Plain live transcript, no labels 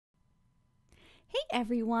Hey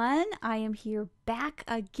everyone, I am here back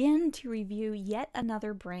again to review yet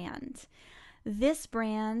another brand. This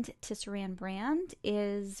brand, Tisserand brand,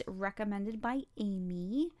 is recommended by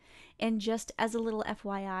Amy. And just as a little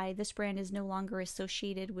FYI, this brand is no longer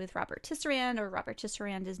associated with Robert Tisserand, or Robert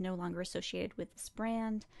Tisserand is no longer associated with this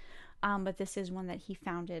brand. But this is one that he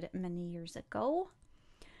founded many years ago.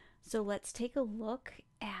 So let's take a look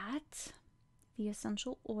at the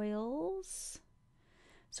essential oils.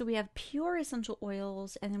 So we have pure essential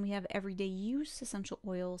oils, and then we have everyday use essential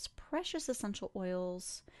oils, precious essential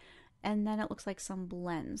oils, and then it looks like some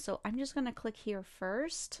blends. So I'm just going to click here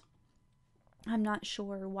first. I'm not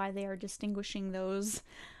sure why they are distinguishing those,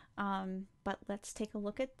 but let's take a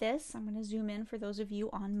look at this. I'm going to zoom in for those of you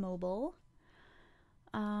on mobile.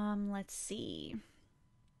 Let's see.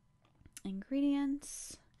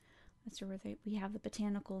 Ingredients. That's where we have the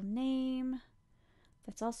botanical name.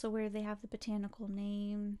 That's also where they have the botanical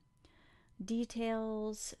name.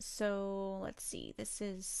 Details. So let's see. This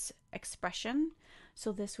is expression.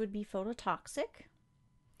 So this would be phototoxic.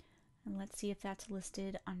 And let's see if that's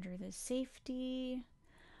listed under the safety.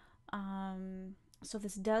 So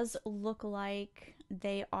this does look like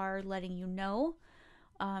they are letting you know.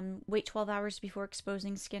 Wait 12 hours before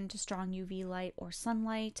exposing skin to strong UV light or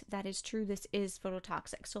sunlight. That is true. This is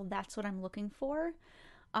phototoxic. So that's what I'm looking for.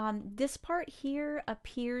 This part here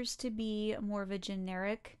appears to be more of a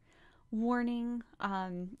generic warning.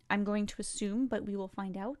 I'm going to assume, but we will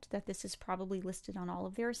find out, that this is probably listed on all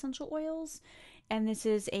of their essential oils. And this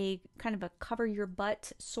is a kind of a cover your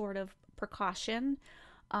butt sort of precaution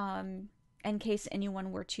in case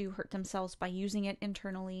anyone were to hurt themselves by using it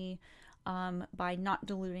internally, by not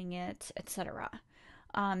diluting it, etc.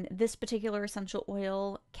 This particular essential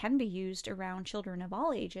oil can be used around children of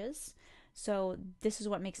all ages. So this is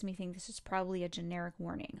what makes me think this is probably a generic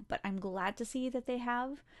warning. But I'm glad to see that they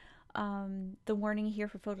have the warning here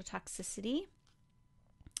for phototoxicity.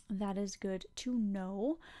 That is good to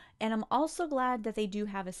know. And I'm also glad that they do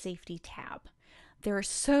have a safety tab. There are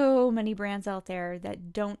so many brands out there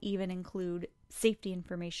that don't even include safety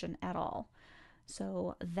information at all.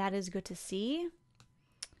 So that is good to see.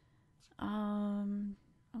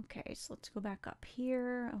 Okay, so let's go back up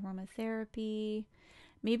here. Aromatherapy.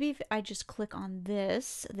 Maybe if I just click on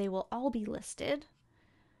this, they will all be listed.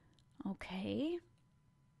 Okay.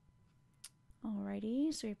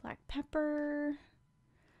 Alrighty, so we have black pepper,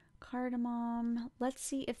 cardamom. Let's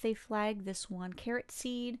see if they flag this one. Carrot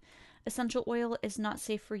seed. Essential oil is not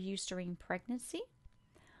safe for use during pregnancy.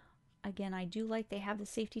 Again, I do like they have the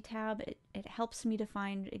safety tab. It helps me to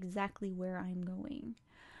find exactly where I'm going.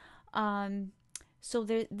 So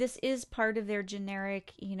this is part of their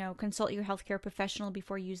generic, consult your healthcare professional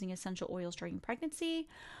before using essential oils during pregnancy.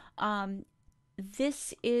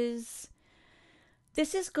 This is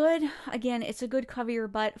good. Again, it's a good cover your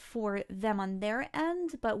butt for them on their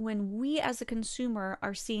end, but when we as a consumer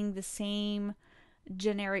are seeing the same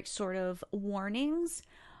generic sort of warnings,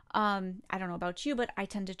 I don't know about you, but I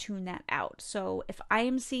tend to tune that out. So if I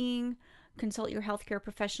am seeing consult your healthcare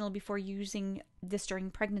professional before using this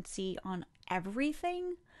during pregnancy on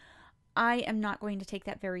everything, I am not going to take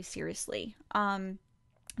that very seriously.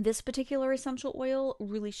 This particular essential oil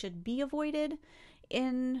really should be avoided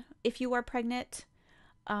if you are pregnant.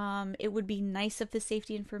 It would be nice if the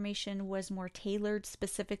safety information was more tailored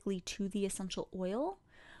specifically to the essential oil,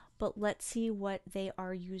 but let's see what they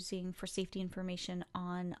are using for safety information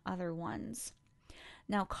on other ones.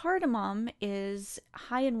 Now, cardamom is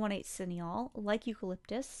high in 1,8-cineol, like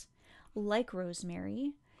eucalyptus, like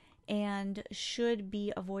rosemary, and should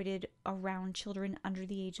be avoided around children under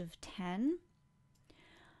the age of 10.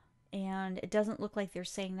 And it doesn't look like they're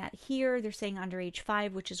saying that here. They're saying under age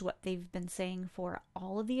 5, which is what they've been saying for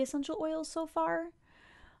all of the essential oils so far.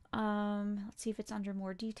 Let's see if it's under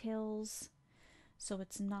more details. So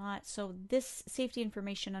it's not. So this safety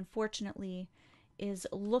information, unfortunately, is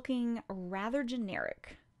looking rather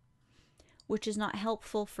generic, which is not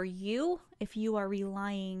helpful for you if you are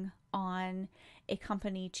relying on a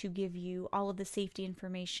company to give you all of the safety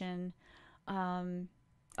information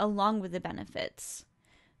along with the benefits.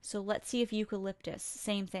 So let's see if eucalyptus,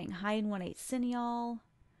 same thing, high in 1,8-cineol,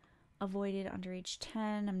 avoided under age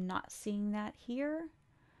 10. I'm not seeing that here.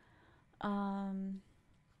 So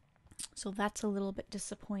that's a little bit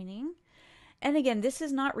disappointing. And again, this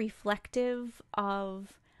is not reflective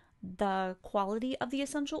of the quality of the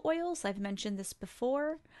essential oils. I've mentioned this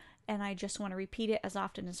before, and I just want to repeat it as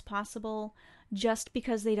often as possible. Just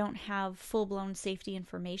because they don't have full-blown safety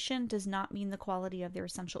information does not mean the quality of their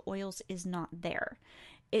essential oils is not there.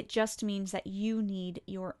 It just means that you need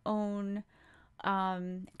your own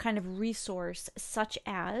kind of resource, such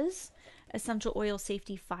as, essential oil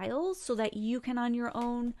safety files so that you can on your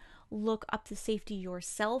own look up the safety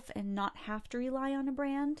yourself and not have to rely on a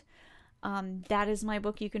brand. That is my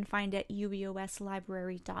book. You can find at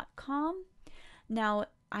uboslibrary.com. Now,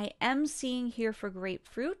 I am seeing here for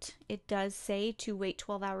grapefruit, it does say to wait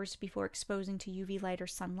 12 hours before exposing to UV light or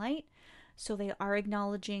sunlight. So they are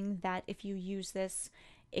acknowledging that if you use this,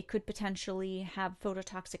 it could potentially have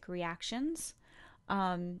phototoxic reactions.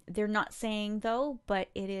 They're not saying though, but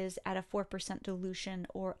it is at a 4% dilution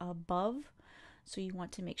or above. So you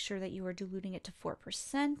want to make sure that you are diluting it to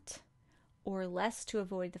 4% or less to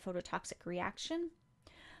avoid the phototoxic reaction.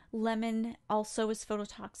 Lemon also is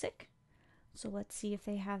phototoxic. So let's see if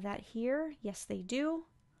they have that here. Yes, they do.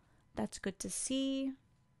 That's good to see.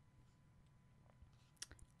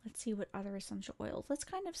 Let's see what other essential oils. Let's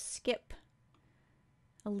kind of skip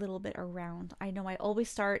a little bit around. I know I always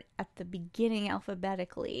start at the beginning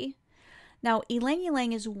alphabetically. Now, ylang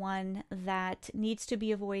ylang is one that needs to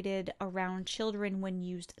be avoided around children when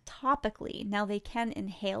used topically. Now, they can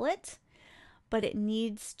inhale it, but it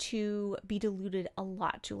needs to be diluted a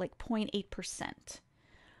lot to like 0.8%.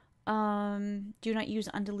 Do not use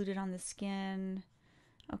undiluted on the skin.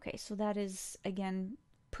 Okay, so that is, again,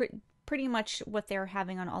 pretty much what they're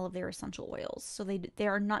having on all of their essential oils. So they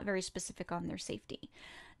are not very specific on their safety.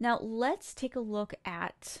 Now, let's take a look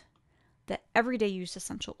at the everyday use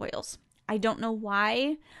essential oils. I don't know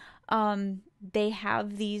why they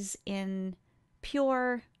have these in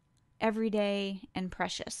pure, everyday, and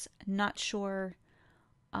precious. Not sure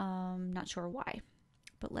why.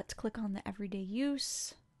 But let's click on the everyday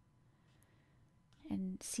use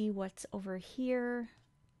and see what's over here.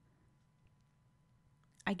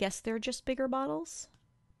 I guess they're just bigger bottles.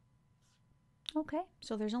 Okay,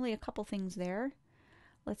 so there's only a couple things there.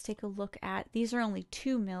 Let's take a look at, these are only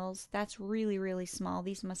 2 mils. That's really, really small.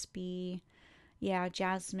 These must be, yeah,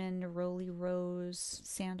 jasmine, neroli rose,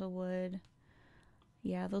 sandalwood.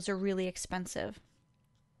 Yeah, those are really expensive.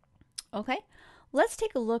 Okay, let's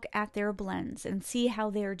take a look at their blends and see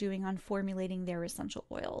how they're doing on formulating their essential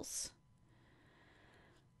oils.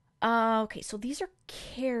 Okay, so these are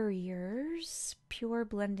carriers, pure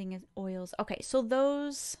blending oils. Okay, so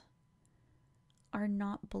those are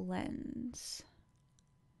not blends.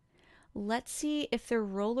 Let's see if their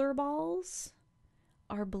roller balls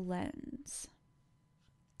are blends.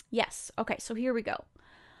 Yes, okay, so here we go.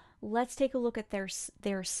 Let's take a look at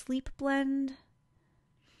their sleep blend.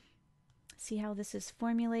 See how this is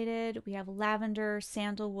formulated. We have lavender,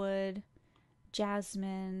 sandalwood,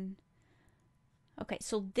 jasmine. Okay,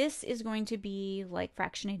 so this is going to be like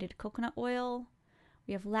fractionated coconut oil.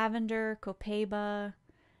 We have lavender, copaiba,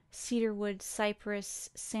 cedarwood, cypress,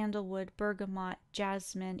 sandalwood, bergamot,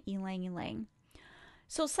 jasmine, ylang ylang.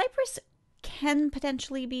 So cypress can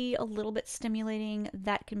potentially be a little bit stimulating.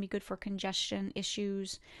 That can be good for congestion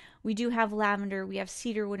issues. We do have lavender, we have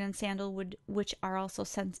cedarwood and sandalwood, which are also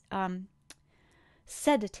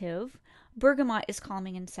sedative. Bergamot is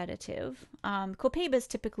calming and sedative. Copaiba is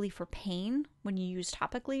typically for pain when you use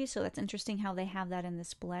topically, so that's interesting how they have that in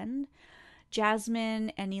this blend.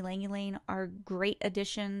 Jasmine and ylang ylang are great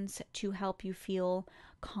additions to help you feel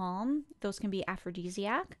calm. Those can be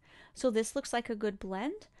aphrodisiac. So this looks like a good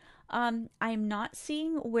blend. I'm not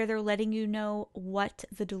seeing where they're letting you know what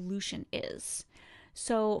the dilution is.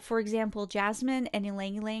 So, for example, jasmine and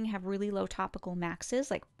ylang ylang have really low topical maxes,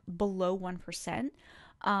 like below 1%.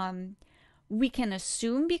 We can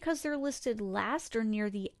assume because they're listed last or near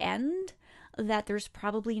the end that there's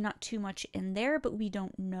probably not too much in there, but we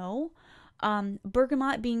don't know.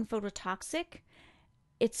 Bergamot being phototoxic,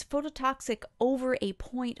 it's phototoxic over a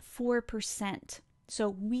 0.4%. So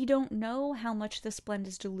we don't know how much this blend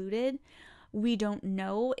is diluted. We don't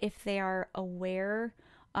know if they are aware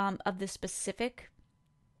of the specific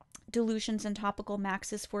dilutions and topical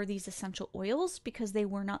maxes for these essential oils because they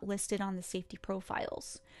were not listed on the safety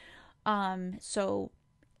profiles. So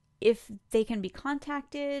if they can be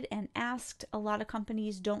contacted and asked, a lot of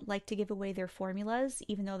companies don't like to give away their formulas,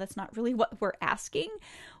 even though that's not really what we're asking.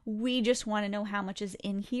 We just want to know how much is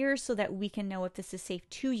in here so that we can know if this is safe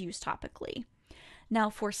to use topically. Now,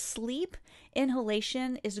 for sleep,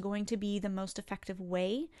 inhalation is going to be the most effective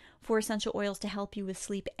way for essential oils to help you with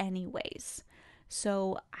sleep anyways.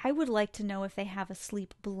 So I would like to know if they have a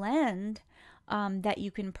sleep blend that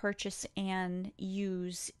you can purchase and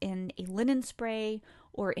use in a linen spray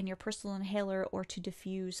or in your personal inhaler or to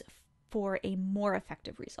diffuse for a more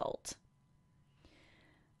effective result.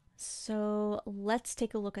 So let's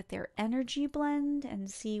take a look at their energy blend and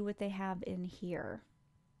see what they have in here.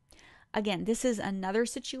 Again, this is another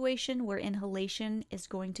situation where inhalation is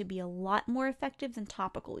going to be a lot more effective than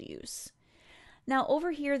topical use. Now,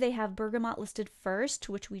 over here, they have bergamot listed first,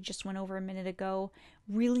 which we just went over a minute ago,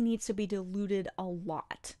 really needs to be diluted a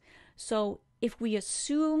lot. So, if we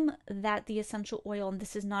assume that the essential oil, and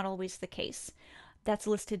this is not always the case, that's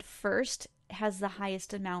listed first has the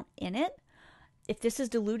highest amount in it, if this is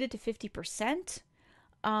diluted to 50%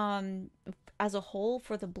 as a whole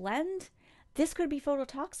for the blend, this could be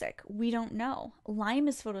phototoxic. We don't know. Lime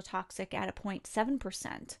is phototoxic at a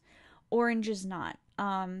 0.7%. Orange is not.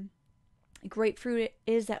 Grapefruit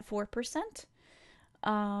is at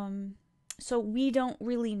 4%. So we don't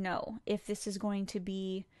really know if this is going to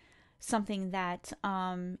be something that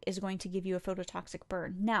is going to give you a phototoxic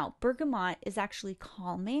burn. Now, bergamot is actually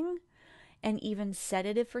calming and even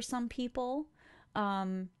sedative for some people.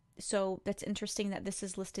 So that's interesting that this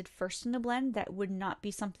is listed first in the blend. That would not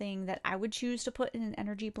be something that I would choose to put in an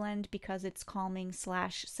energy blend because it's calming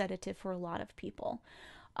slash sedative for a lot of people.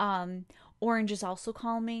 Orange is also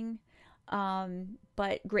calming,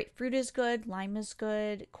 but grapefruit is good, lime is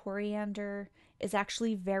good, coriander is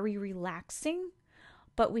actually very relaxing.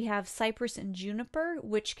 But we have cypress and juniper,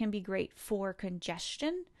 which can be great for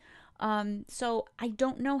congestion. So I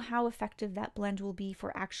don't know how effective that blend will be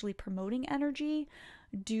for actually promoting energy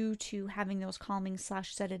due to having those calming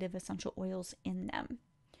slash sedative essential oils in them.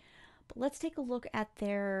 But let's take a look at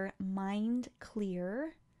their Mind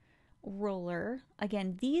Clear roller.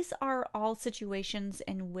 Again, these are all situations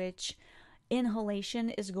in which inhalation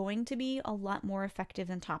is going to be a lot more effective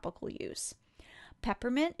than topical use.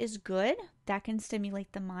 Peppermint is good. That can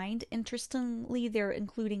stimulate the mind. Interestingly, they're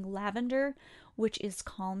including lavender, which is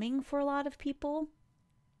calming for a lot of people.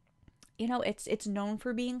 You know, it's known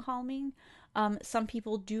for being calming. Some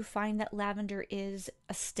people do find that lavender is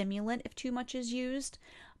a stimulant if too much is used,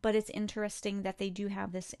 but it's interesting that they do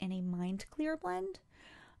have this in a Mind Clear blend.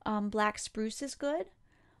 Black spruce is good.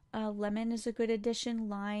 Lemon is a good addition.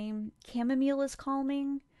 Lime. Chamomile is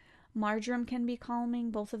calming. Marjoram can be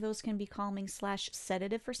calming. Both of those can be calming slash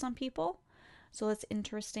sedative for some people. So it's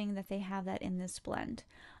interesting that they have that in this blend.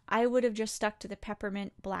 I would have just stuck to the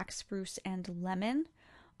peppermint, black spruce, and lemon.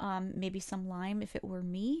 Maybe some lime if it were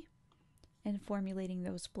me, and formulating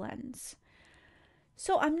those blends.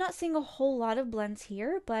 So I'm not seeing a whole lot of blends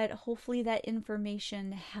here, but hopefully that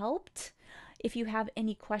information helped. If you have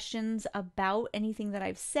any questions about anything that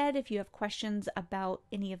I've said, if you have questions about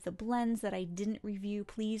any of the blends that I didn't review,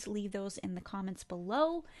 please leave those in the comments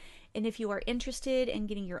below. And if you are interested in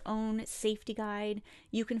getting your own safety guide,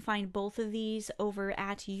 you can find both of these over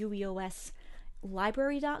at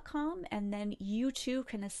ueoslibrary.com, and then you too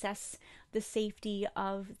can assess the safety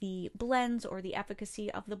of the blends or the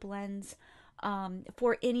efficacy of the blends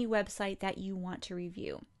for any website that you want to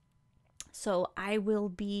review. So I will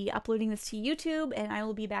be uploading this to YouTube, and I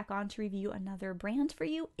will be back on to review another brand for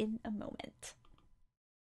you in a moment.